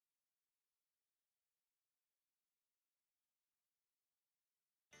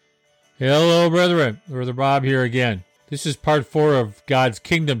Hello, brethren. Brother Bob here again. This is part 4 of God's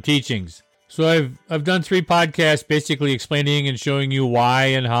Kingdom Teachings. So I've done 3 podcasts basically explaining and showing you why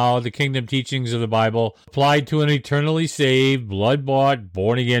and how the kingdom teachings of the Bible apply to an eternally saved, blood-bought,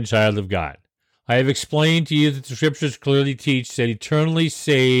 born-again child of God. I have explained to you that the scriptures clearly teach that eternally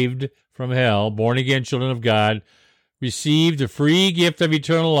saved from hell, born-again children of God, received the free gift of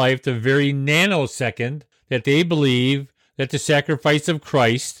eternal life the very nanosecond that they believe that the sacrifice of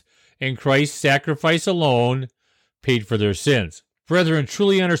Christ and Christ's sacrifice alone paid for their sins. Brethren,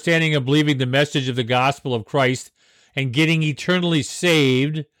 truly understanding and believing the message of the gospel of Christ and getting eternally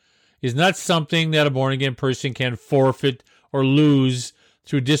saved is not something that a born-again person can forfeit or lose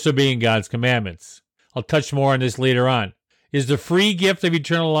through disobeying God's commandments. I'll touch more on this later on. Is the free gift of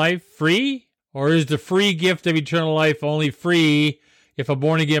eternal life free? Or is the free gift of eternal life only free if a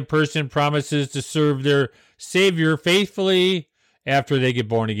born-again person promises to serve their Savior faithfully after they get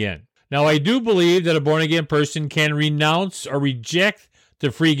born again? Now, I do believe that a born-again person can renounce or reject the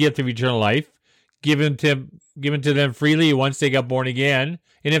free gift of eternal life given to them freely once they got born again.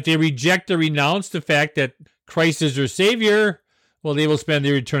 And if they reject or renounce the fact that Christ is their Savior, well, they will spend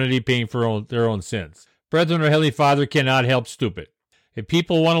their eternity paying for their own sins. Brethren, our Heavenly Father cannot help stupid. If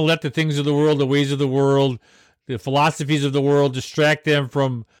people want to let the things of the world, the ways of the world, the philosophies of the world distract them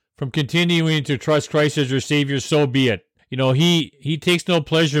from continuing to trust Christ as their Savior, so be it. You know, he takes no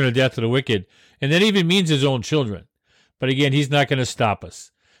pleasure in the death of the wicked, and that even means his own children. But again, he's not going to stop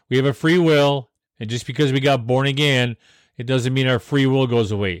us. We have a free will, and just because we got born again, it doesn't mean our free will goes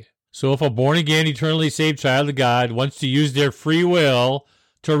away. So if a born-again, eternally saved child of God wants to use their free will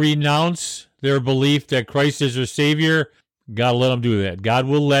to renounce their belief that Christ is their Savior, God will let them do that. God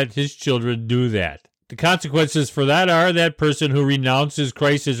will let his children do that. The consequences for that are that person who renounces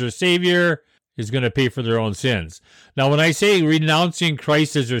Christ as their Savior is going to pay for their own sins. Now, when I say renouncing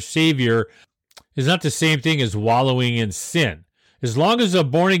Christ as their Savior, is not the same thing as wallowing in sin. As long as a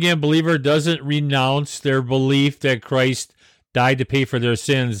born-again believer doesn't renounce their belief that Christ died to pay for their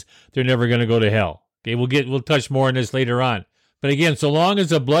sins, they're never going to go to hell. Okay, we'll touch more on this later on. But again, so long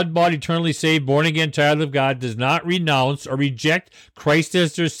as a blood-bought, eternally saved, born-again child of God does not renounce or reject Christ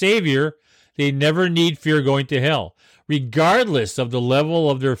as their Savior, they never need fear going to hell, regardless of the level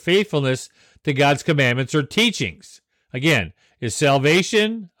of their faithfulness to God's commandments or teachings. Again, is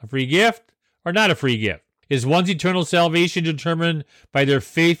salvation a free gift or not a free gift? Is one's eternal salvation determined by their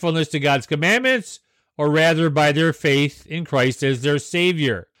faithfulness to God's commandments or rather by their faith in Christ as their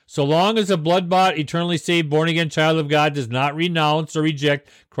Savior? So long as a blood-bought, eternally saved, born-again child of God does not renounce or reject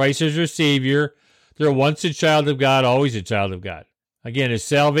Christ as their Savior, they're once a child of God, always a child of God. Again, is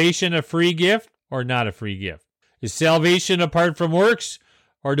salvation a free gift or not a free gift? Is salvation apart from works,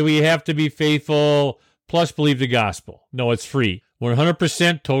 or do we have to be faithful plus believe the gospel? No, it's free.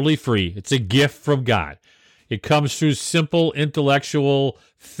 100% totally free. It's a gift from God. It comes through simple intellectual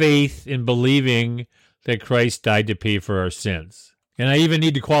faith in believing that Christ died to pay for our sins. And I even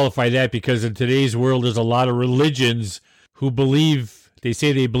need to qualify that because in today's world, there's a lot of religions who they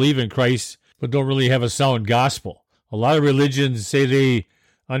say they believe in Christ, but don't really have a sound gospel. A lot of religions say they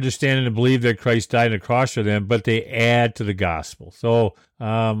understand and believe that Christ died on the cross for them, but they add to the gospel. So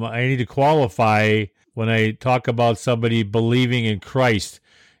I need to qualify when I talk about somebody believing in Christ.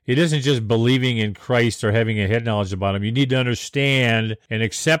 It isn't just believing in Christ or having a head knowledge about him. You need to understand and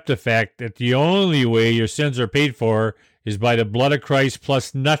accept the fact that the only way your sins are paid for is by the blood of Christ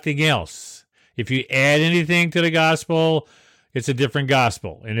plus nothing else. If you add anything to the gospel, it's a different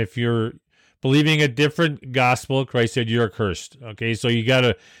gospel. And if you're believing a different gospel, Christ said you're cursed. Okay, so you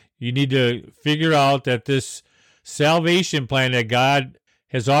need to figure out that this salvation plan that God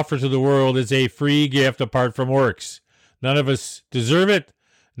has offered to the world is a free gift apart from works. None of us deserve it.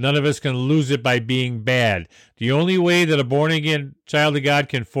 None of us can lose it by being bad. The only way that a born-again child of God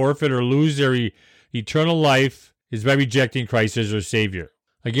can forfeit or lose their eternal life is by rejecting Christ as their Savior.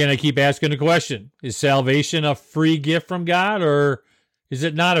 Again, I keep asking the question, is salvation a free gift from God or is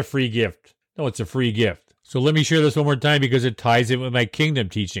it not a free gift? No, it's a free gift. So let me share this one more time because it ties in with my kingdom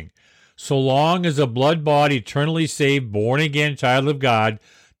teaching. So long as a blood-bought, eternally saved, born-again child of God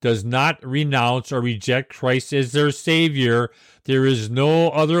does not renounce or reject Christ as their Savior, there is no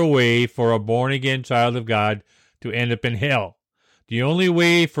other way for a born-again child of God to end up in hell. The only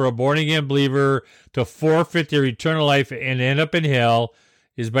way for a born-again believer to forfeit their eternal life and end up in hell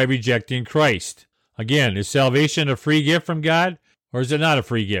is by rejecting Christ. Again, is salvation a free gift from God or is it not a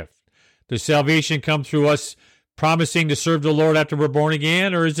free gift? Does salvation come through us promising to serve the Lord after we're born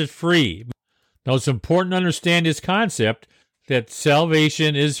again, or is it free? Now, it's important to understand this concept that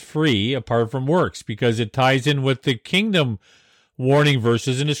salvation is free apart from works because it ties in with the kingdom warning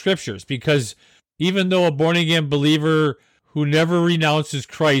verses in the scriptures, because even though a born-again believer who never renounces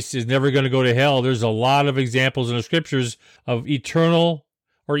Christ is never going to go to hell, there's a lot of examples in the scriptures of eternal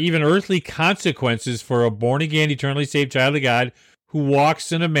or even earthly consequences for a born-again, eternally saved child of God who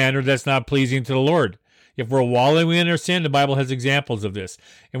walks in a manner that's not pleasing to the Lord. If we're wallowing in our sin, the Bible has examples of this.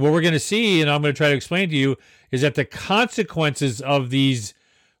 And what we're going to see, and I'm going to try to explain to you, is that the consequences of these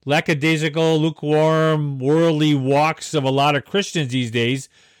lackadaisical, lukewarm, worldly walks of a lot of Christians these days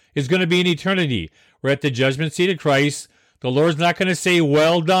is going to be in eternity. We're at the judgment seat of Christ. The Lord's not going to say,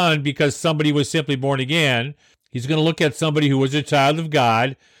 well done, because somebody was simply born again. He's going to look at somebody who was a child of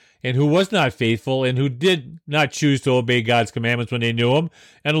God and who was not faithful and who did not choose to obey God's commandments when they knew him.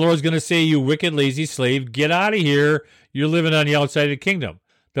 And the Lord's going to say, you wicked, lazy slave, get out of here. You're living on the outside of the kingdom.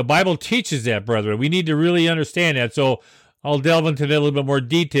 The Bible teaches that, brethren. We need to really understand that. So I'll delve into that a little bit more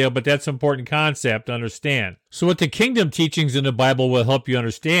detail, but that's an important concept to understand. So what the kingdom teachings in the Bible will help you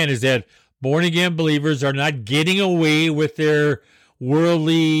understand is that born-again believers are not getting away with their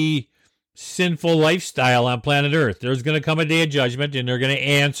worldly, sinful lifestyle on planet Earth. There's going to come a day of judgment, and they're going to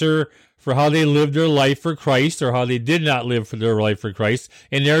answer for how they lived their life for Christ or how they did not live for their life for Christ,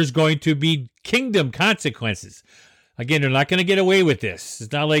 and there's going to be kingdom consequences. Again, they're not going to get away with this.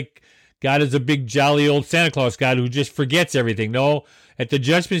 It's not like God is a big, jolly old Santa Claus God who just forgets everything. No, at the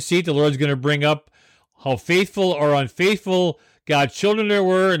judgment seat, the Lord's going to bring up how faithful or unfaithful God's children there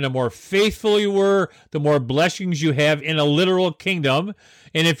were, and the more faithful you were, the more blessings you have in a literal kingdom.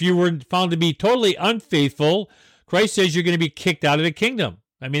 And if you were found to be totally unfaithful, Christ says you're going to be kicked out of the kingdom.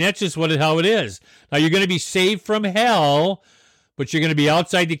 I mean, that's just how it is. Now, you're going to be saved from hell, but you're going to be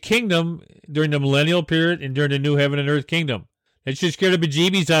outside the kingdom during the millennial period and during the new heaven and earth kingdom. That should scare the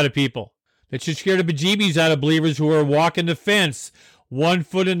bejeebies out of people. That should scare the bejeebies out of believers who are walking the fence, 1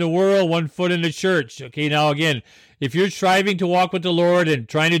 foot in the world, 1 foot in the church. Okay, now again, if you're striving to walk with the Lord and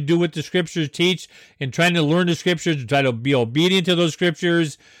trying to do what the scriptures teach and trying to learn the scriptures and try to be obedient to those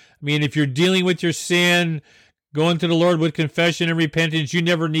scriptures, I mean, if you're dealing with your sin, going to the Lord with confession and repentance, you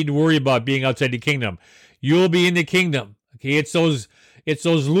never need to worry about being outside the kingdom. You'll be in the kingdom. Okay, it's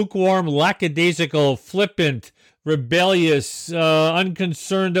those lukewarm, lackadaisical, flippant, rebellious,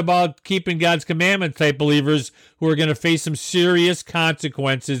 unconcerned about keeping God's commandments type believers who are going to face some serious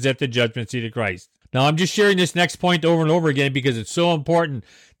consequences at the judgment seat of Christ. Now, I'm just sharing this next point over and over again because it's so important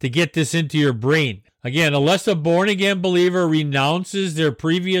to get this into your brain. Again, unless a born-again believer renounces their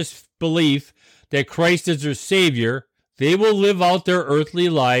previous belief that Christ is their Savior, they will live out their earthly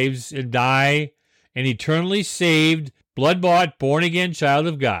lives and die an eternally saved, blood-bought, born-again child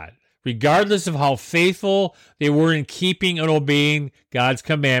of God, regardless of how faithful they were in keeping and obeying God's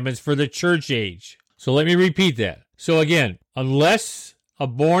commandments for the church age. So let me repeat that. So again, unless a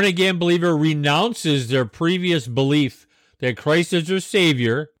born-again believer renounces their previous belief that Christ is their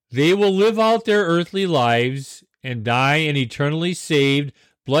Savior, they will live out their earthly lives and die an eternally saved,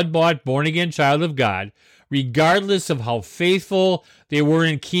 blood-bought, born-again child of God, regardless of how faithful they were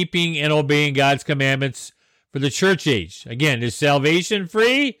in keeping and obeying God's commandments for the church age. Again, is salvation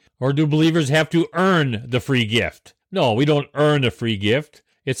free, or do believers have to earn the free gift? No, we don't earn the free gift.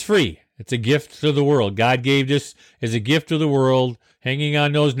 It's free. It's a gift to the world. God gave this as a gift to the world. Hanging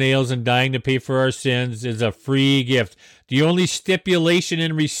on those nails and dying to pay for our sins is a free gift. The only stipulation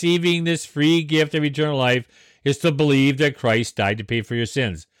in receiving this free gift of eternal life is to believe that Christ died to pay for your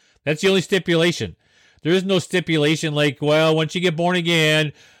sins. That's the only stipulation. There is no stipulation like, well, once you get born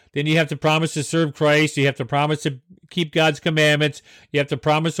again, then you have to promise to serve Christ. You have to promise to keep God's commandments. You have to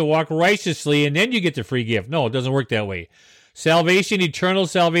promise to walk righteously, and then you get the free gift. No, it doesn't work that way. Salvation, eternal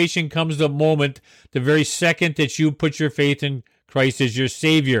salvation, comes the moment, the very second that you put your faith in Christ as your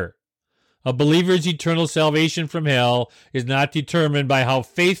Savior. A believer's eternal salvation from hell is not determined by how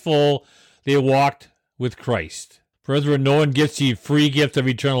faithful they walked with Christ. Brethren, no one gets the free gift of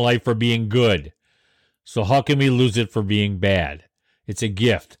eternal life for being good. So how can we lose it for being bad? It's a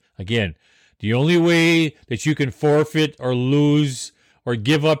gift. Again, the only way that you can forfeit or lose or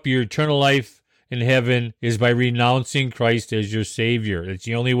give up your eternal life in heaven is by renouncing Christ as your Savior. That's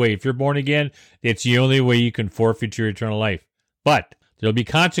the only way. If you're born again, it's the only way you can forfeit your eternal life. But there'll be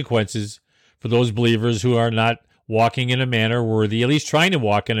consequences for those believers who are not walking in a manner worthy, at least trying to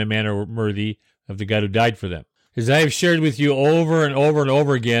walk in a manner worthy of the God who died for them. As I have shared with you over and over and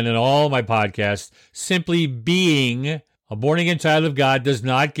over again in all my podcasts, simply being a born-again child of God does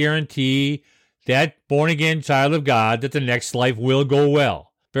not guarantee that born-again child of God that the next life will go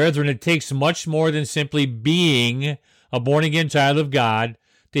well. Brethren, it takes much more than simply being a born-again child of God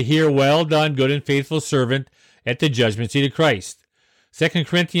to hear, well done, good and faithful servant, at the judgment seat of Christ. 2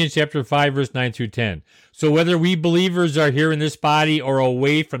 Corinthians chapter 5, verse 9 through 10. So whether we believers are here in this body or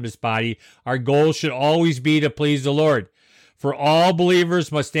away from this body, our goal should always be to please the Lord. For all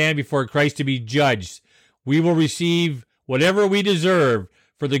believers must stand before Christ to be judged. We will receive whatever we deserve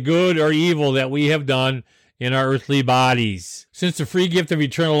for the good or evil that we have done in our earthly bodies. Since the free gift of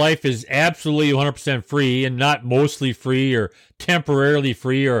eternal life is absolutely 100% free and not mostly free or temporarily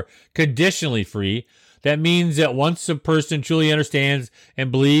free or conditionally free, that means that once a person truly understands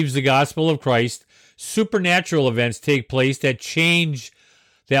and believes the gospel of Christ, supernatural events take place that change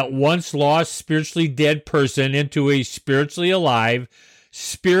that once lost, spiritually dead person into a spiritually alive,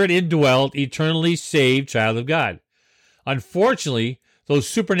 spirit-indwelt, eternally saved child of God. Unfortunately, those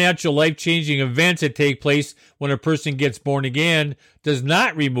supernatural life-changing events that take place when a person gets born again does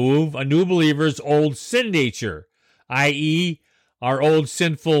not remove a new believer's old sin nature, i.e., our old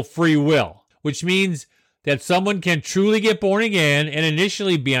sinful free will, which means that someone can truly get born again and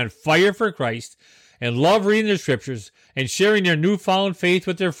initially be on fire for Christ and love reading the scriptures and sharing their newfound faith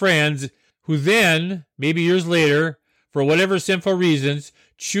with their friends, who then, maybe years later, for whatever sinful reasons,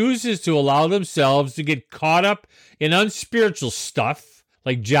 chooses to allow themselves to get caught up in unspiritual stuff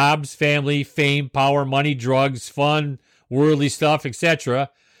like jobs, family, fame, power, money, drugs, fun, worldly stuff,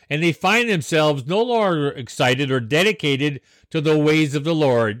 etc., and they find themselves no longer excited or dedicated to the ways of the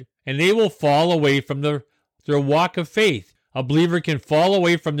Lord, and they will fall away from their walk of faith. A believer can fall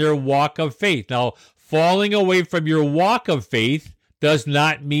away from their walk of faith. Now, falling away from your walk of faith does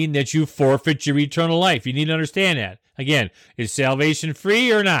not mean that you forfeit your eternal life. You need to understand that. Again, is salvation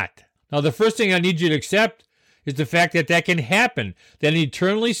free or not? Now, the first thing I need you to accept is the fact that that can happen, that an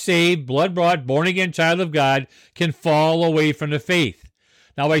eternally saved, blood-bought, born-again child of God can fall away from the faith.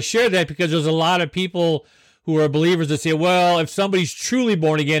 Now, I share that because there's a lot of people who are believers that say, well, if somebody's truly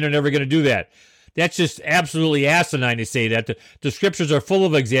born again, they're never going to do that. That's just absolutely asinine to say that. The scriptures are full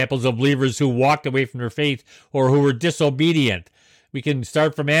of examples of believers who walked away from their faith or who were disobedient. We can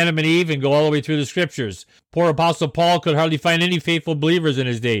start from Adam and Eve and go all the way through the scriptures. Poor Apostle Paul could hardly find any faithful believers in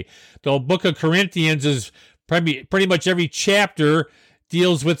his day. The book of Corinthians is pretty much every chapter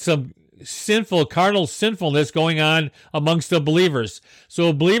deals with some carnal sinfulness going on amongst the believers.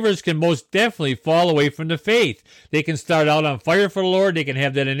 So believers can most definitely fall away from the faith. They can start out on fire for the Lord. They can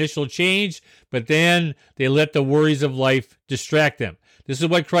have that initial change, but then they let the worries of life distract them. This is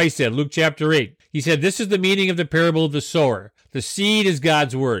what Christ said, Luke chapter 8. He said, this is the meaning of the parable of the sower. The seed is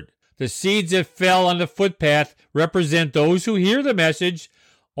God's word. The seeds that fell on the footpath represent those who hear the message,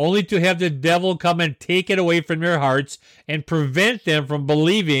 only to have the devil come and take it away from their hearts and prevent them from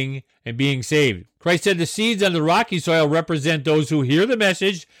believing and being saved. Christ said the seeds on the rocky soil represent those who hear the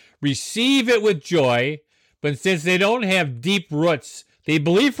message, receive it with joy, but since they don't have deep roots, they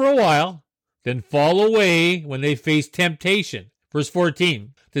believe for a while, then fall away when they face temptation. Verse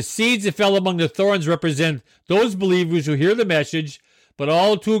 14, the seeds that fell among the thorns represent those believers who hear the message, but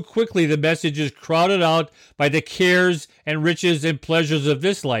all too quickly the message is crowded out by the cares and riches and pleasures of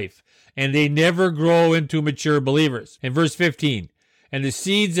this life, and they never grow into mature believers. In verse 15, and the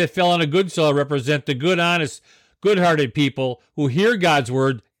seeds that fell on a good soil represent the good, honest, good-hearted people who hear God's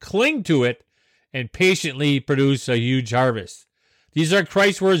word, cling to it, and patiently produce a huge harvest. These are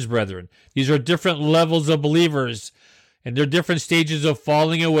Christ's words, brethren. These are different levels of believers, and they're different stages of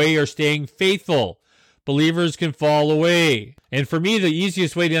falling away or staying faithful. Believers can fall away. And for me, the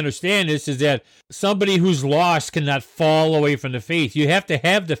easiest way to understand this is that somebody who's lost cannot fall away from the faith. You have to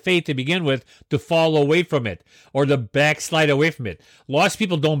have the faith to begin with to fall away from it or to backslide away from it. Lost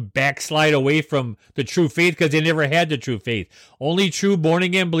people don't backslide away from the true faith because they never had the true faith. Only true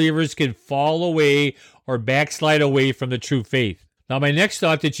born-again believers can fall away or backslide away from the true faith. Now, my next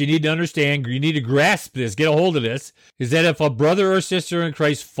thought that you need to understand, you need to grasp this, get a hold of this, is that if a brother or sister in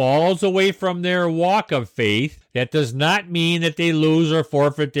Christ falls away from their walk of faith, that does not mean that they lose or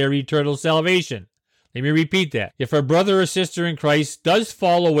forfeit their eternal salvation. Let me repeat that. If a brother or sister in Christ does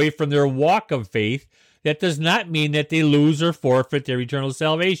fall away from their walk of faith, that does not mean that they lose or forfeit their eternal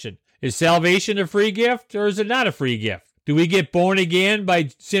salvation. Is salvation a free gift or is it not a free gift? Do we get born again by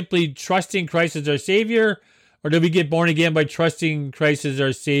simply trusting Christ as our Savior? Or do we get born again by trusting Christ as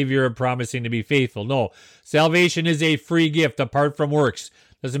our Savior and promising to be faithful? No. Salvation is a free gift apart from works.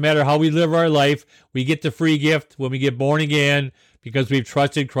 Doesn't matter how we live our life, we get the free gift when we get born again because we've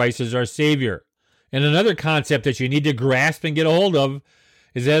trusted Christ as our Savior. And another concept that you need to grasp and get a hold of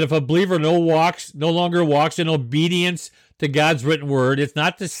is that if a believer no longer walks in obedience to God's written word, it's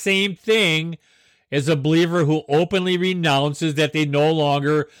not the same thing as a believer who openly renounces that they no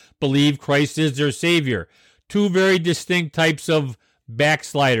longer believe Christ is their Savior. Two very distinct types of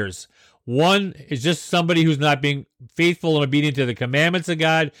backsliders. One is just somebody who's not being faithful and obedient to the commandments of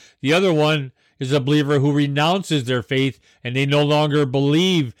God. The other one is a believer who renounces their faith and they no longer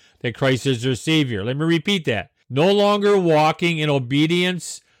believe that Christ is their Savior. Let me repeat that. No longer walking in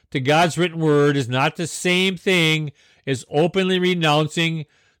obedience to God's written word is not the same thing as openly renouncing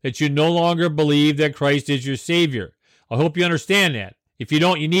that you no longer believe that Christ is your Savior. I hope you understand that. If you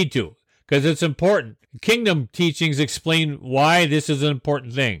don't, you need to, because it's important. Kingdom teachings explain why this is an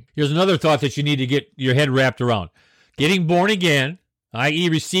important thing. Here's another thought that you need to get your head wrapped around. Getting born again, i.e.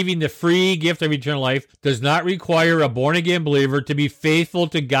 receiving the free gift of eternal life, does not require a born-again believer to be faithful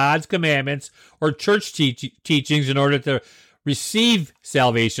to God's commandments or church teachings in order to receive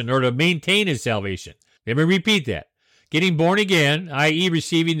salvation or to maintain his salvation. Let me repeat that. Getting born again, i.e.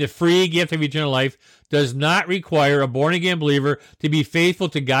 receiving the free gift of eternal life, does not require a born-again believer to be faithful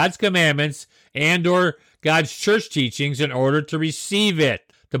to God's commandments and or God's church teachings in order to receive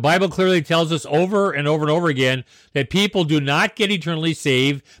it. The Bible clearly tells us over and over and over again that people do not get eternally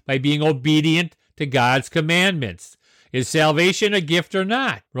saved by being obedient to God's commandments. Is salvation a gift or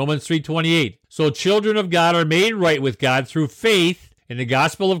not? Romans 3:28. So children of God are made right with God through faith in the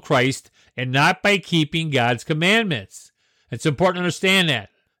gospel of Christ and not by keeping God's commandments. It's important to understand that.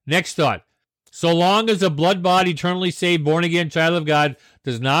 Next thought. So long as a blood-bought, eternally saved, born-again child of God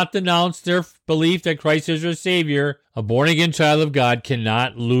does not denounce their belief that Christ is their Savior, a born-again child of God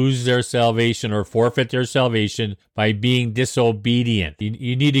cannot lose their salvation or forfeit their salvation by being disobedient.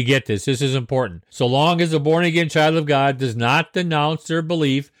 You need to get this. This is important. So long as a born-again child of God does not denounce their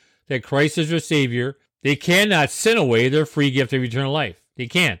belief that Christ is their Savior, they cannot sin away their free gift of eternal life. They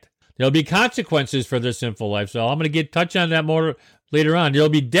can't. There'll be consequences for their sinful lifestyle. I'm going to touch on that more later on. There'll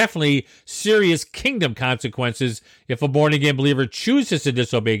be definitely serious kingdom consequences if a born-again believer chooses to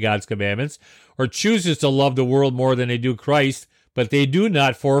disobey God's commandments or chooses to love the world more than they do Christ, but they do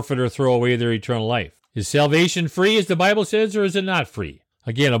not forfeit or throw away their eternal life. Is salvation free, as the Bible says, or is it not free?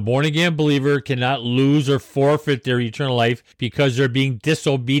 Again, a born-again believer cannot lose or forfeit their eternal life because they're being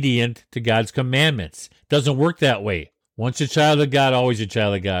disobedient to God's commandments. It doesn't work that way. Once a child of God, always a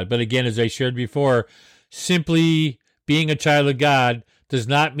child of God. But again, as I shared before, simply being a child of God does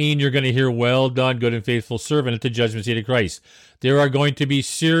not mean you're going to hear, well done, good and faithful servant at the judgment seat of Christ. There are going to be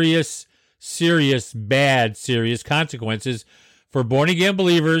serious consequences for born-again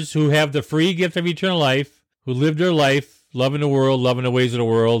believers who have the free gift of eternal life, who live their life loving the world, loving the ways of the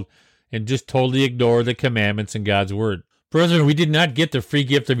world, and just totally ignore the commandments in God's word. Brethren, we did not get the free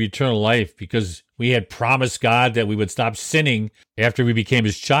gift of eternal life because we had promised God that we would stop sinning after we became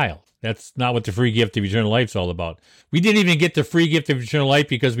his child. That's not what the free gift of eternal life is all about. We didn't even get the free gift of eternal life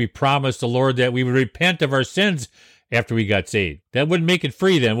because we promised the Lord that we would repent of our sins after we got saved. That wouldn't make it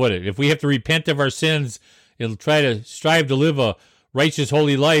free then, would it? If we have to repent of our sins and try to strive to live a righteous,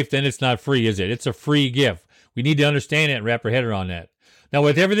 holy life, then it's not free, is it? It's a free gift. We need to understand that and wrap our head around that. Now,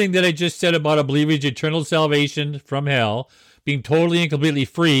 with everything that I just said about a believer's eternal salvation from hell, being totally and completely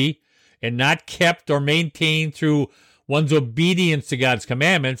free and not kept or maintained through one's obedience to God's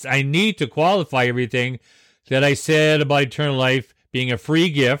commandments, I need to qualify everything that I said about eternal life being a free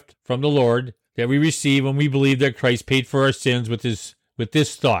gift from the Lord that we receive when we believe that Christ paid for our sins with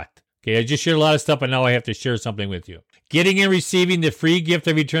this thought. Okay, I just shared a lot of stuff, but now I have to share something with you. Getting and receiving the free gift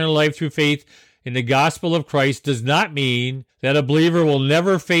of eternal life through faith in the gospel of Christ does not mean that a believer will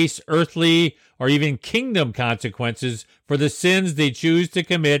never face earthly or even kingdom consequences for the sins they choose to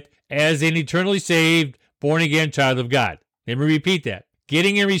commit as an eternally saved, born-again child of God. Let me repeat that.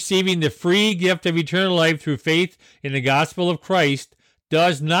 Getting and receiving the free gift of eternal life through faith in the gospel of Christ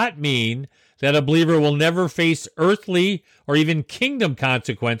does not mean that a believer will never face earthly or even kingdom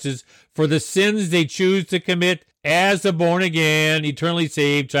consequences for the sins they choose to commit as a born-again, eternally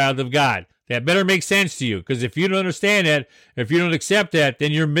saved child of God. That better make sense to you, because if you don't understand that, if you don't accept that,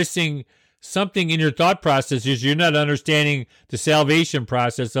 then you're missing something in your thought processes. You're not understanding the salvation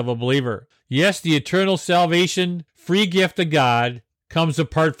process of a believer. Yes, the eternal salvation, free gift of God, comes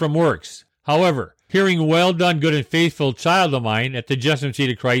apart from works. However, hearing well done, good and faithful child of mine at the judgment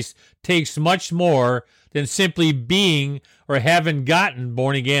seat of Christ takes much more than simply being or having gotten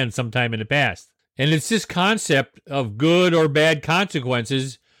born again sometime in the past. And it's this concept of good or bad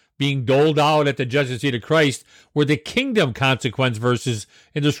consequences being doled out at the judgment seat of Christ where the kingdom consequence verses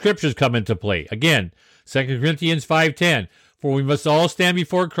in the scriptures come into play. Again, 2 Corinthians 5:10, for we must all stand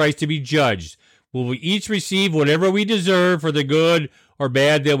before Christ to be judged. Will we each receive whatever we deserve for the good or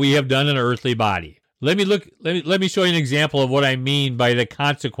bad that we have done in our earthly body? Let me show you an example of what I mean by the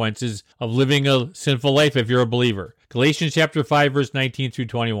consequences of living a sinful life if you're a believer. Galatians chapter 5, verse 19 through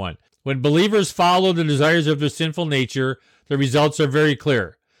 21. When believers follow the desires of their sinful nature, the results are very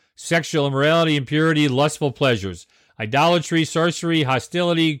clear. sexual immorality, impurity, lustful pleasures, idolatry, sorcery,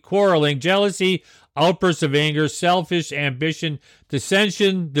 hostility, quarreling, jealousy, outbursts of anger, selfish ambition,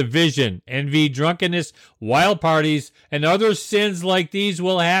 dissension, division, envy, drunkenness, wild parties, and other sins like these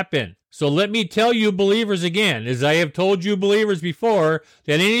will happen. So let me tell you believers again, as I have told you believers before,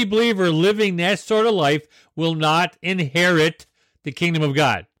 that any believer living that sort of life will not inherit the kingdom of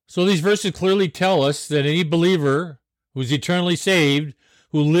God. So these verses clearly tell us that any believer who's eternally saved,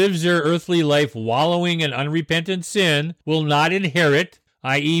 who lives their earthly life wallowing in unrepentant sin, will not inherit,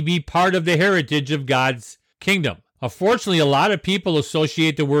 i.e. be part of the heritage of God's kingdom. Unfortunately, a lot of people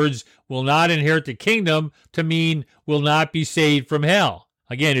associate the words will not inherit the kingdom to mean will not be saved from hell.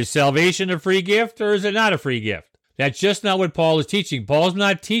 Again, is salvation a free gift or is it not a free gift? That's just not what Paul is teaching. Paul's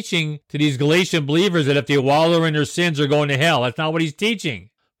not teaching to these Galatian believers that if they wallow in their sins, they're going to hell. That's not what he's teaching.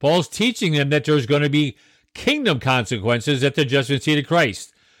 Paul's teaching them that there's going to be kingdom consequences at the judgment seat of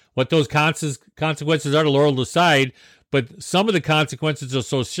Christ. What those consequences are, the Lord will decide, but some of the consequences are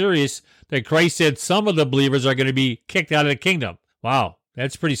so serious that Christ said some of the believers are going to be kicked out of the kingdom. Wow,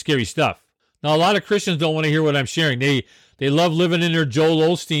 that's pretty scary stuff. Now, a lot of Christians don't want to hear what I'm sharing. They love living in their Joel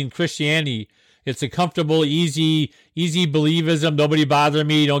Osteen Christianity. It's a comfortable, easy believism. Nobody bother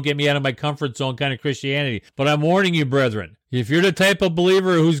me. Don't get me out of my comfort zone kind of Christianity. But I'm warning you, brethren, if you're the type of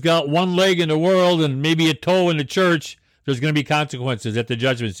believer who's got one leg in the world and maybe a toe in the church, there's going to be consequences at the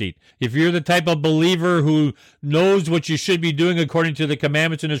judgment seat. If you're the type of believer who knows what you should be doing according to the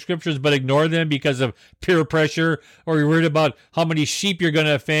commandments and the scriptures but ignore them because of peer pressure, or you're worried about how many sheep you're going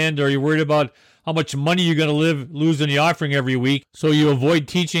to offend, or you're worried about how much money you're going to lose in the offering every week, so you avoid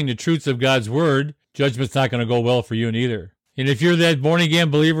teaching the truths of God's word, judgment's not going to go well for you neither. And if you're that born-again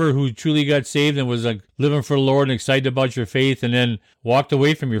believer who truly got saved and was living for the Lord and excited about your faith and then walked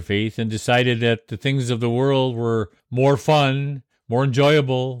away from your faith and decided that the things of the world were more fun, more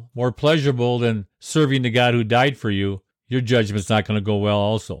enjoyable, more pleasurable than serving the God who died for you, your judgment's not going to go well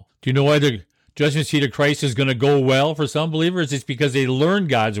also. Do you know why the judgment seat of Christ is going to go well for some believers? It's because they learned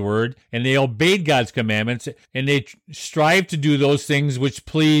God's word and they obeyed God's commandments and they strive to do those things which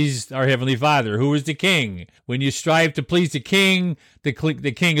pleased our Heavenly Father, who is the King. When you strive to please the King, the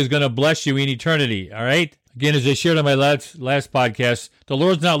King is going to bless you in eternity, all right? Again, as I shared on my last podcast, the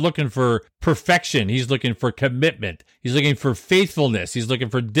Lord's not looking for perfection. He's looking for commitment. He's looking for faithfulness. He's looking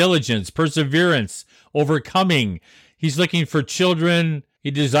for diligence, perseverance, overcoming. He's looking for children.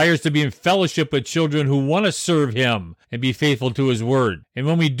 He desires to be in fellowship with children who want to serve him and be faithful to his word. And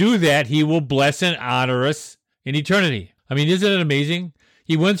when we do that, he will bless and honor us in eternity. I mean, isn't it amazing?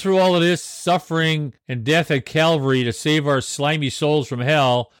 He went through all of this suffering and death at Calvary to save our slimy souls from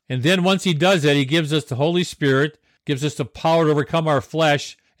hell. And then once he does that, he gives us the Holy Spirit, gives us the power to overcome our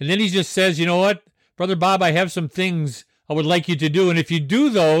flesh. And then he just says, you know what, Brother Bob, I have some things I would like you to do. And if you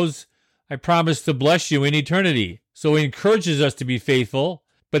do those, I promise to bless you in eternity. So he encourages us to be faithful.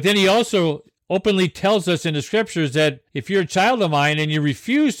 But then he also openly tells us in the scriptures that if you're a child of mine and you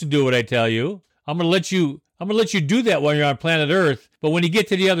refuse to do what I tell you, I'm going to let you do that while you're on planet Earth. But when you get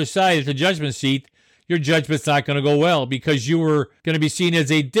to the other side at the judgment seat, your judgment's not going to go well because you were going to be seen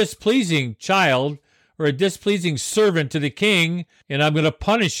as a displeasing child or a displeasing servant to the King, and I'm going to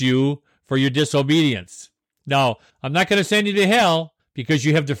punish you for your disobedience. Now, I'm not going to send you to hell because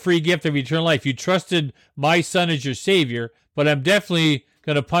you have the free gift of eternal life. You trusted my Son as your Savior, but I'm definitely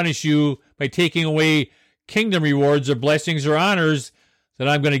going to punish you by taking away kingdom rewards or blessings or honors that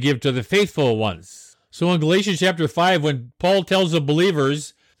I'm going to give to the faithful ones. So in Galatians chapter 5, when Paul tells the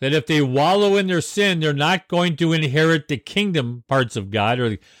believers that if they wallow in their sin, they're not going to inherit the kingdom parts of God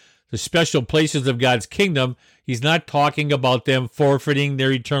or the special places of God's kingdom, he's not talking about them forfeiting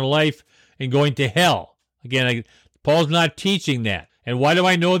their eternal life and going to hell. Again, Paul's not teaching that. And why do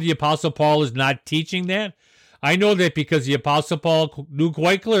I know the Apostle Paul is not teaching that? I know that because the Apostle Paul knew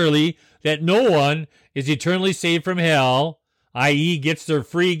quite clearly that no one is eternally saved from hell, i.e. gets their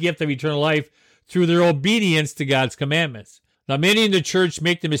free gift of eternal life through their obedience to God's commandments. Now, many in the church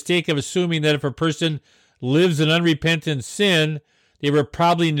make the mistake of assuming that if a person lives in unrepentant sin, they were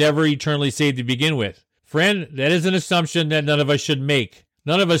probably never eternally saved to begin with. Friend, that is an assumption that none of us should make.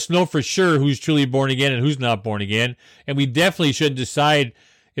 None of us know for sure who's truly born again and who's not born again, and we definitely shouldn't decide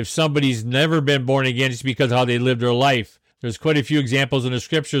if somebody's never been born again just because of how they lived their life. There's quite a few examples in the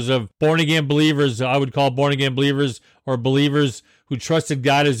scriptures of born-again believers, I would call born-again believers or believers who trusted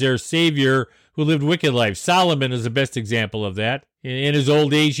God as their Savior, who lived wicked lives. Solomon is the best example of that. In his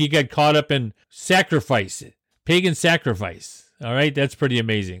old age, he got caught up in sacrifice, pagan sacrifice. All right, that's pretty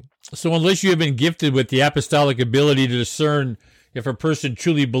amazing. So unless you have been gifted with the apostolic ability to discern if a person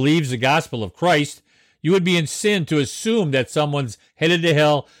truly believes the gospel of Christ, You would be in sin to assume that someone's headed to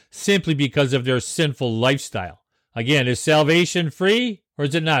hell simply because of their sinful lifestyle. Again, is salvation free or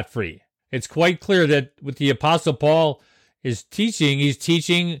is it not free? It's quite clear that what the Apostle Paul is teaching, he's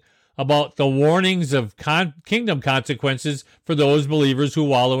teaching about the warnings of kingdom consequences for those believers who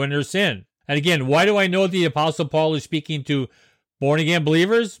wallow in their sin. And again, why do I know the Apostle Paul is speaking to born-again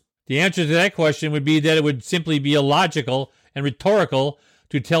believers? The answer to that question would be that it would simply be illogical and rhetorical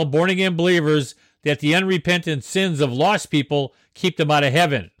to tell born-again believers that the unrepentant sins of lost people keep them out of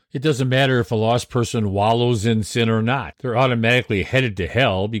heaven. It doesn't matter if a lost person wallows in sin or not. They're automatically headed to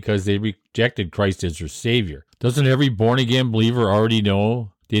hell because they rejected Christ as their Savior. Doesn't every born-again believer already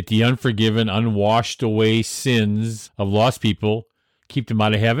know that the unforgiven, unwashed away sins of lost people keep them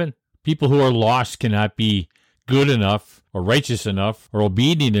out of heaven? People who are lost cannot be good enough or righteous enough or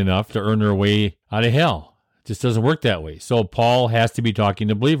obedient enough to earn their way out of hell. It just doesn't work that way. So Paul has to be talking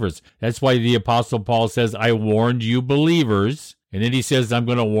to believers. That's why the Apostle Paul says, I warned you believers. And then he says, I'm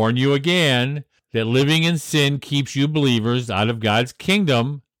going to warn you again that living in sin keeps you believers out of God's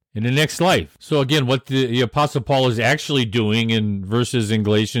kingdom in the next life. So again, what the Apostle Paul is actually doing in verses in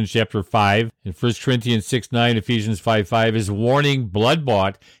Galatians chapter 5, in 1 Corinthians 6:9, Ephesians 5:5, is warning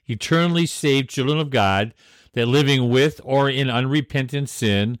blood-bought, eternally saved children of God that living with or in unrepentant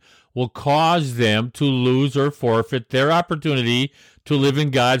sin will cause them to lose or forfeit their opportunity to live in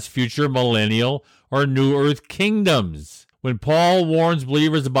God's future millennial or new earth kingdoms. When Paul warns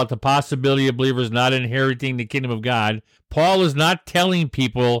believers about the possibility of believers not inheriting the kingdom of God, Paul is not telling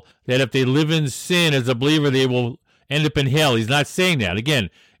people that if they live in sin as a believer, they will end up in hell. He's not saying that. Again,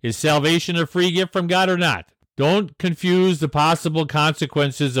 is salvation a free gift from God or not? Don't confuse the possible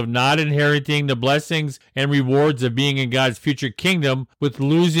consequences of not inheriting the blessings and rewards of being in God's future kingdom with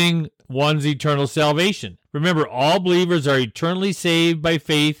losing one's eternal salvation. Remember, all believers are eternally saved by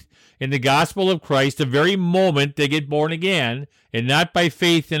faith in the gospel of Christ the very moment they get born again, and not by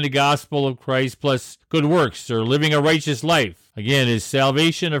faith in the gospel of Christ plus good works or living a righteous life. Again, is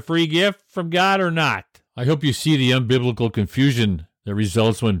salvation a free gift from God or not? I hope you see the unbiblical confusion that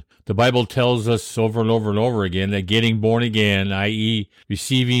results when the Bible tells us over and over and over again that getting born again, i.e.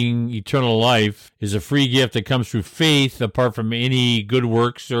 receiving eternal life, is a free gift that comes through faith apart from any good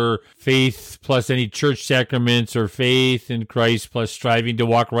works or faith plus any church sacraments or faith in Christ plus striving to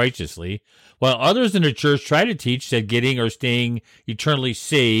walk righteously, while others in the church try to teach that getting or staying eternally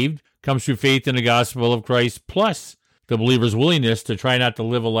saved comes through faith in the gospel of Christ plus the believer's willingness to try not to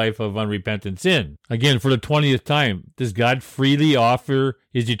live a life of unrepentant sin. Again, for the 20th time, does God freely offer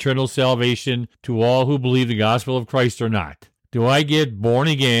his eternal salvation to all who believe the gospel of Christ or not? Do I get born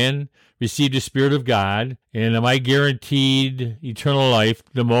again, receive the Spirit of God, and am I guaranteed eternal life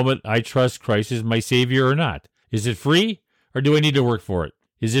the moment I trust Christ as my Savior or not? Is it free, or do I need to work for it?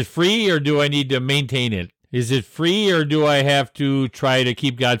 Is it free, or do I need to maintain it? Is it free, or do I have to try to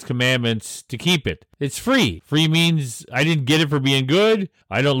keep God's commandments to keep it? It's free. Free means I didn't get it for being good.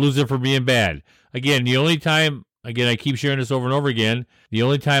 I don't lose it for being bad. Again, I keep sharing this over and over again, the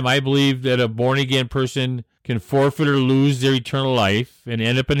only time I believe that a born-again person can forfeit or lose their eternal life and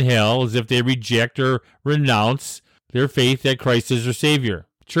end up in hell is if they reject or renounce their faith that Christ is their Savior.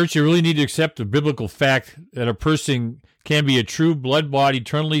 Church, you really need to accept the biblical fact that a person can be a true blood-bought,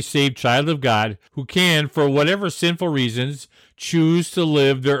 eternally saved child of God who can, for whatever sinful reasons, choose to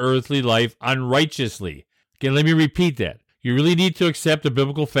live their earthly life unrighteously. Again, let me repeat that. You really need to accept the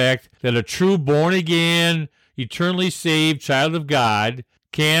biblical fact that a true born-again, eternally saved child of God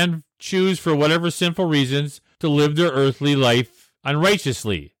can choose, for whatever sinful reasons, to live their earthly life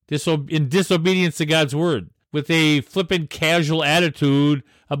unrighteously, in disobedience to God's word, with a flippant, casual attitude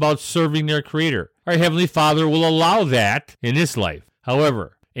about serving their Creator. Our Heavenly Father will allow that in this life.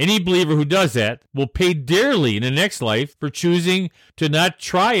 However, any believer who does that will pay dearly in the next life for choosing to not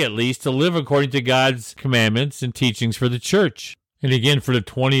try, at least, to live according to God's commandments and teachings for the church. And again, for the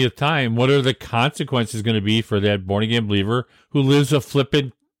 20th time, what are the consequences going to be for that born-again believer who lives a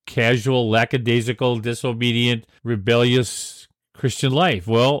flippant, casual, lackadaisical, disobedient, rebellious Christian life?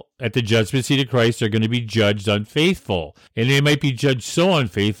 Well, at the judgment seat of Christ, they're going to be judged unfaithful. And they might be judged so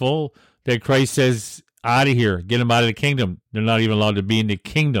unfaithful that Christ says, out of here, get them out of the kingdom. They're not even allowed to be in the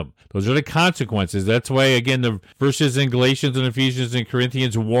kingdom. Those are the consequences. That's why, again, the verses in Galatians and Ephesians and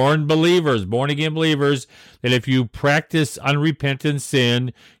Corinthians warn believers, born-again believers, that if you practice unrepentant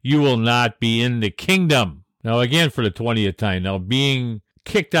sin, you will not be in the kingdom. Now, again, for the 20th time, now being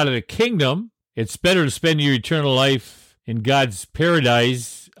kicked out of the kingdom, it's better to spend your eternal life in God's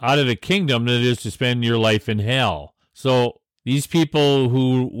paradise out of the kingdom than it is to spend your life in hell. So These people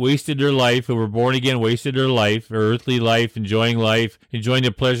who wasted their life, who were born again, wasted their life, their earthly life, enjoying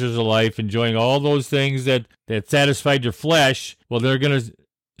the pleasures of life, enjoying all those things that satisfied their flesh, well, they're going to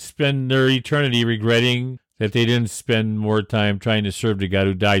spend their eternity regretting that they didn't spend more time trying to serve the God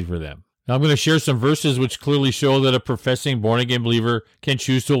who died for them. Now, I'm going to share some verses which clearly show that a professing born-again believer can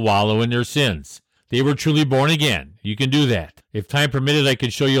choose to wallow in their sins. They were truly born again. You can do that. If time permitted, I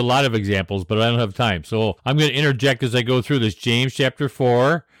could show you a lot of examples, but I don't have time. So I'm going to interject as I go through this. James chapter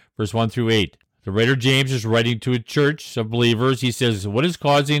 4, verse 1 through 8. The writer James is writing to a church of believers. He says, "What is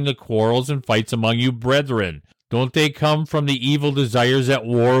causing the quarrels and fights among you, brethren? Don't they come from the evil desires at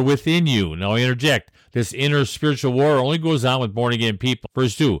war within you?" Now I interject. This inner spiritual war only goes on with born-again people.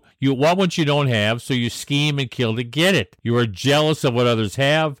 Verse 2, "You want what you don't have, so you scheme and kill to get it. You are jealous of what others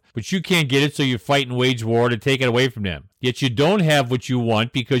have, but you can't get it, so you fight and wage war to take it away from them. Yet you don't have what you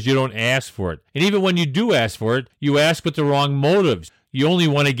want because you don't ask for it. And even when you do ask for it, you ask with the wrong motives. You only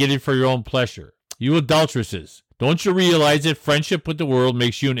want to get it for your own pleasure. You adulteresses, don't you realize that friendship with the world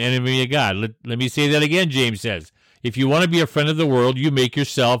makes you an enemy of God?" Let me say that again, James says. If you want to be a friend of the world, you make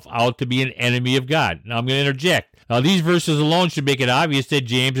yourself out to be an enemy of God. Now I'm going to interject. Now these verses alone should make it obvious that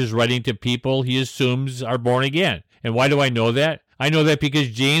James is writing to people he assumes are born again. And why do I know that? I know that because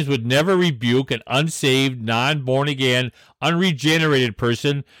James would never rebuke an unsaved, non-born again, unregenerated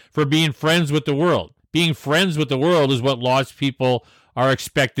person for being friends with the world. Being friends with the world is what lost people are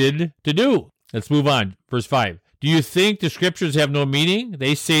expected to do. Let's move on. Verse 5. "Do you think the scriptures have no meaning?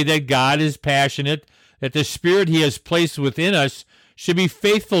 They say that God is passionate, that the Spirit he has placed within us should be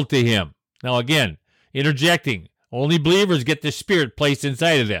faithful to him." Now again, interjecting, only believers get the Spirit placed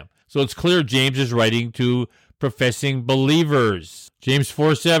inside of them. So it's clear James is writing to professing believers. James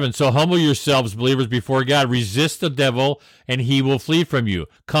 4:7, "So humble yourselves, believers, before God. Resist the devil, and he will flee from you.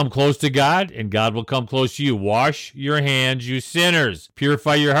 Come close to God, and God will come close to you. Wash your hands, you sinners.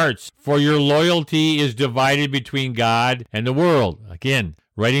 Purify your hearts, for your loyalty is divided between God and the world." Again,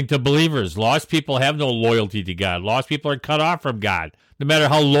 writing to believers. Lost people have no loyalty to God. Lost people are cut off from God. No matter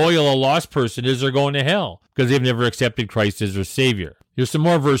how loyal a lost person is, they're going to hell because they've never accepted Christ as their Savior. Here's some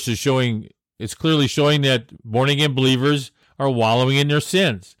more verses it's clearly showing that born-again believers are wallowing in their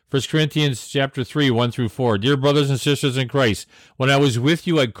sins. 1 Corinthians chapter 3, 1 through 4. "Dear brothers and sisters in Christ, when I was with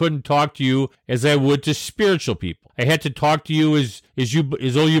you, I couldn't talk to you as I would to spiritual people. I had to talk to you as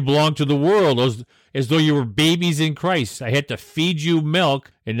though you belonged to the world, as though you were babies in Christ. I had to feed you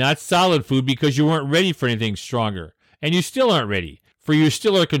milk and not solid food because you weren't ready for anything stronger. And you still aren't ready, for you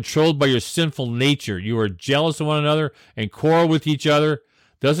still are controlled by your sinful nature. You are jealous of one another and quarrel with each other.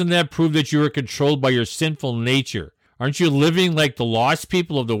 Doesn't that prove that you are controlled by your sinful nature? Aren't you living like the lost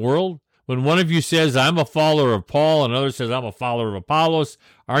people of the world? When one of you says, I'm a follower of Paul, and another says, I'm a follower of Apollos,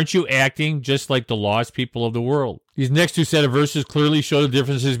 aren't you acting just like the lost people of the world? These next two set of verses clearly show the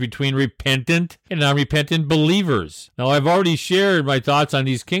differences between repentant and non-repentant believers. Now, I've already shared my thoughts on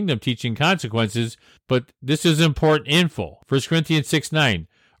these kingdom teaching consequences, but this is important info. 1 Corinthians 6:9.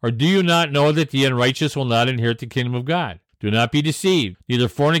 Or do you not know that the unrighteous will not inherit the kingdom of God? Do not be deceived. Neither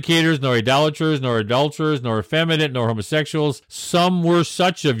fornicators, nor idolaters, nor adulterers, nor effeminate, nor homosexuals. Some were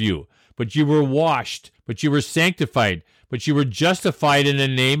such of you. But you were washed, but you were sanctified, but you were justified in the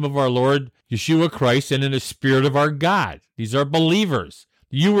name of our Lord Yeshua Christ and in the Spirit of our God. These are believers.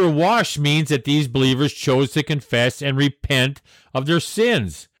 You were washed means that these believers chose to confess and repent of their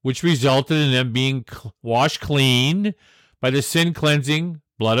sins, which resulted in them being washed clean by the sin-cleansing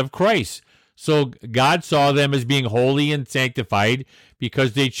blood of Christ. So God saw them as being holy and sanctified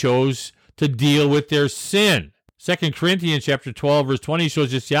because they chose to deal with their sin. 2 Corinthians chapter 12, verse 20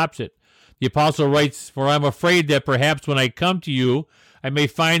 shows just the opposite. The apostle writes, For I am afraid that perhaps when I come to you, I may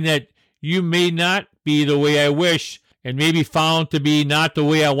find that you may not be the way I wish, and may be found to be not the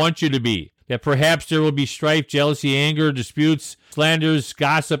way I want you to be. That perhaps there will be strife, jealousy, anger, disputes, slanders,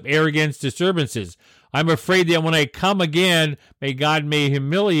 gossip, arrogance, disturbances. I'm afraid that when I come again, God may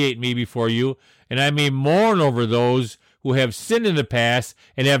humiliate me before you, and I may mourn over those who have sinned in the past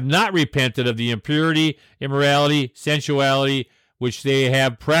and have not repented of the impurity, immorality, sensuality, which they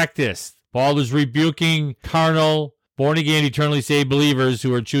have practiced. Paul is rebuking carnal, born-again, eternally saved believers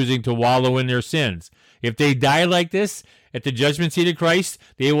who are choosing to wallow in their sins. If they die like this at the judgment seat of Christ,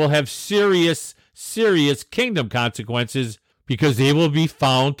 they will have serious, serious kingdom consequences because they will be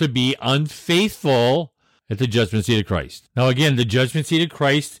found to be unfaithful at the judgment seat of Christ. Now again, the judgment seat of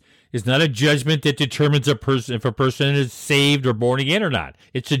Christ is not a judgment that determines if a person is saved or born again or not.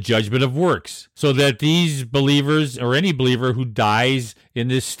 It's a judgment of works. So that these believers or any believer who dies in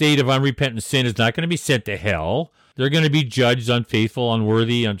this state of unrepentant sin is not going to be sent to hell. They're going to be judged unfaithful,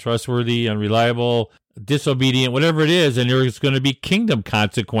 unworthy, untrustworthy, unreliable, disobedient, whatever it is, and there's going to be kingdom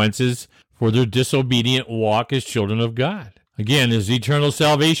consequences for their disobedient walk as children of God. Again, is eternal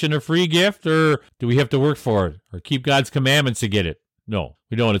salvation a free gift, or do we have to work for it or keep God's commandments to get it? No,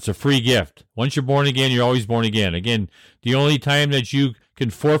 we don't. It's a free gift. Once you're born again, you're always born again. Again, the only time that you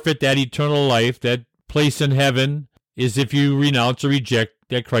can forfeit that eternal life, that place in heaven, is if you renounce or reject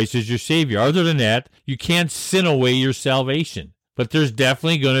that Christ is your Savior. Other than that, you can't sin away your salvation. But there's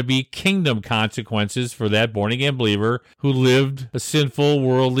definitely going to be kingdom consequences for that born-again believer who lived a sinful,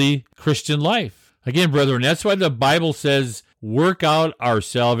 worldly Christian life. Again, brethren, that's why the Bible says, work out our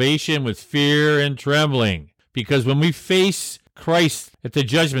salvation with fear and trembling. Because when we face Christ at the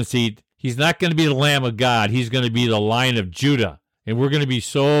judgment seat, he's not going to be the Lamb of God. He's going to be the Lion of Judah. And we're going to be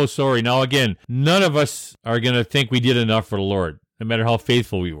so sorry. Now, again, none of us are going to think we did enough for the Lord, no matter how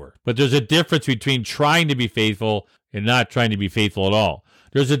faithful we were. But there's a difference between trying to be faithful and not trying to be faithful at all.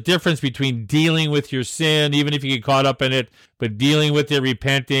 There's a difference between dealing with your sin, even if you get caught up in it, but dealing with it,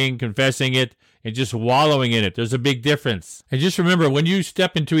 repenting, confessing it, and just wallowing in it. There's a big difference. And just remember, when you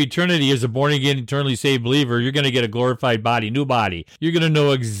step into eternity as a born-again, eternally saved believer, you're going to get a glorified body, new body. You're going to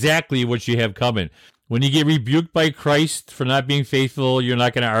know exactly what you have coming. When you get rebuked by Christ for not being faithful, you're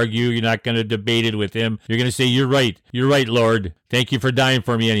not going to argue. You're not going to debate it with him. You're going to say, you're right. You're right, Lord. Thank you for dying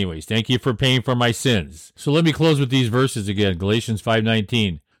for me anyways. Thank you for paying for my sins. So let me close with these verses again. Galatians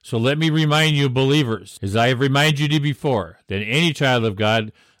 5:19. So let me remind you, believers, as I have reminded you before, that any child of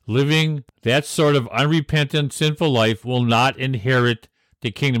God living that sort of unrepentant, sinful life will not inherit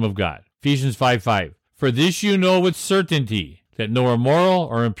the kingdom of God. Ephesians 5:5. For this you know with certainty, that no immoral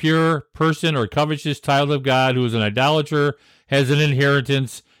or impure person or covetous child of God who is an idolater has an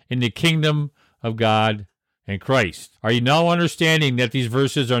inheritance in the kingdom of God and Christ. Are you now understanding that these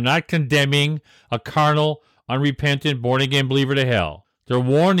verses are not condemning a carnal, unrepentant, born-again believer to hell? They're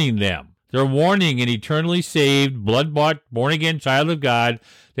warning them. They're warning an eternally saved, blood-bought, born-again child of God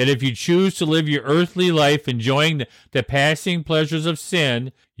that if you choose to live your earthly life enjoying the passing pleasures of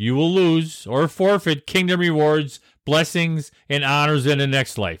sin, you will lose or forfeit kingdom rewards, blessings, and honors in the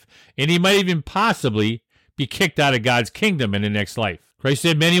next life. And he might even possibly be kicked out of God's kingdom in the next life. Christ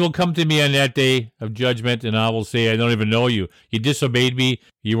said, many will come to me on that day of judgment, and I will say, I don't even know you. You disobeyed me.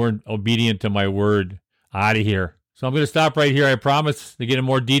 You weren't obedient to my word. Out of here. So I'm going to stop right here. I promise to get in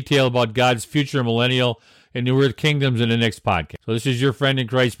more detail about God's future millennial and new earth kingdoms in the next podcast. So this is your friend in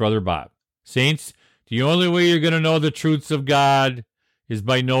Christ, Brother Bob. Saints, the only way you're going to know the truths of God is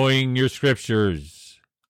by knowing your scriptures.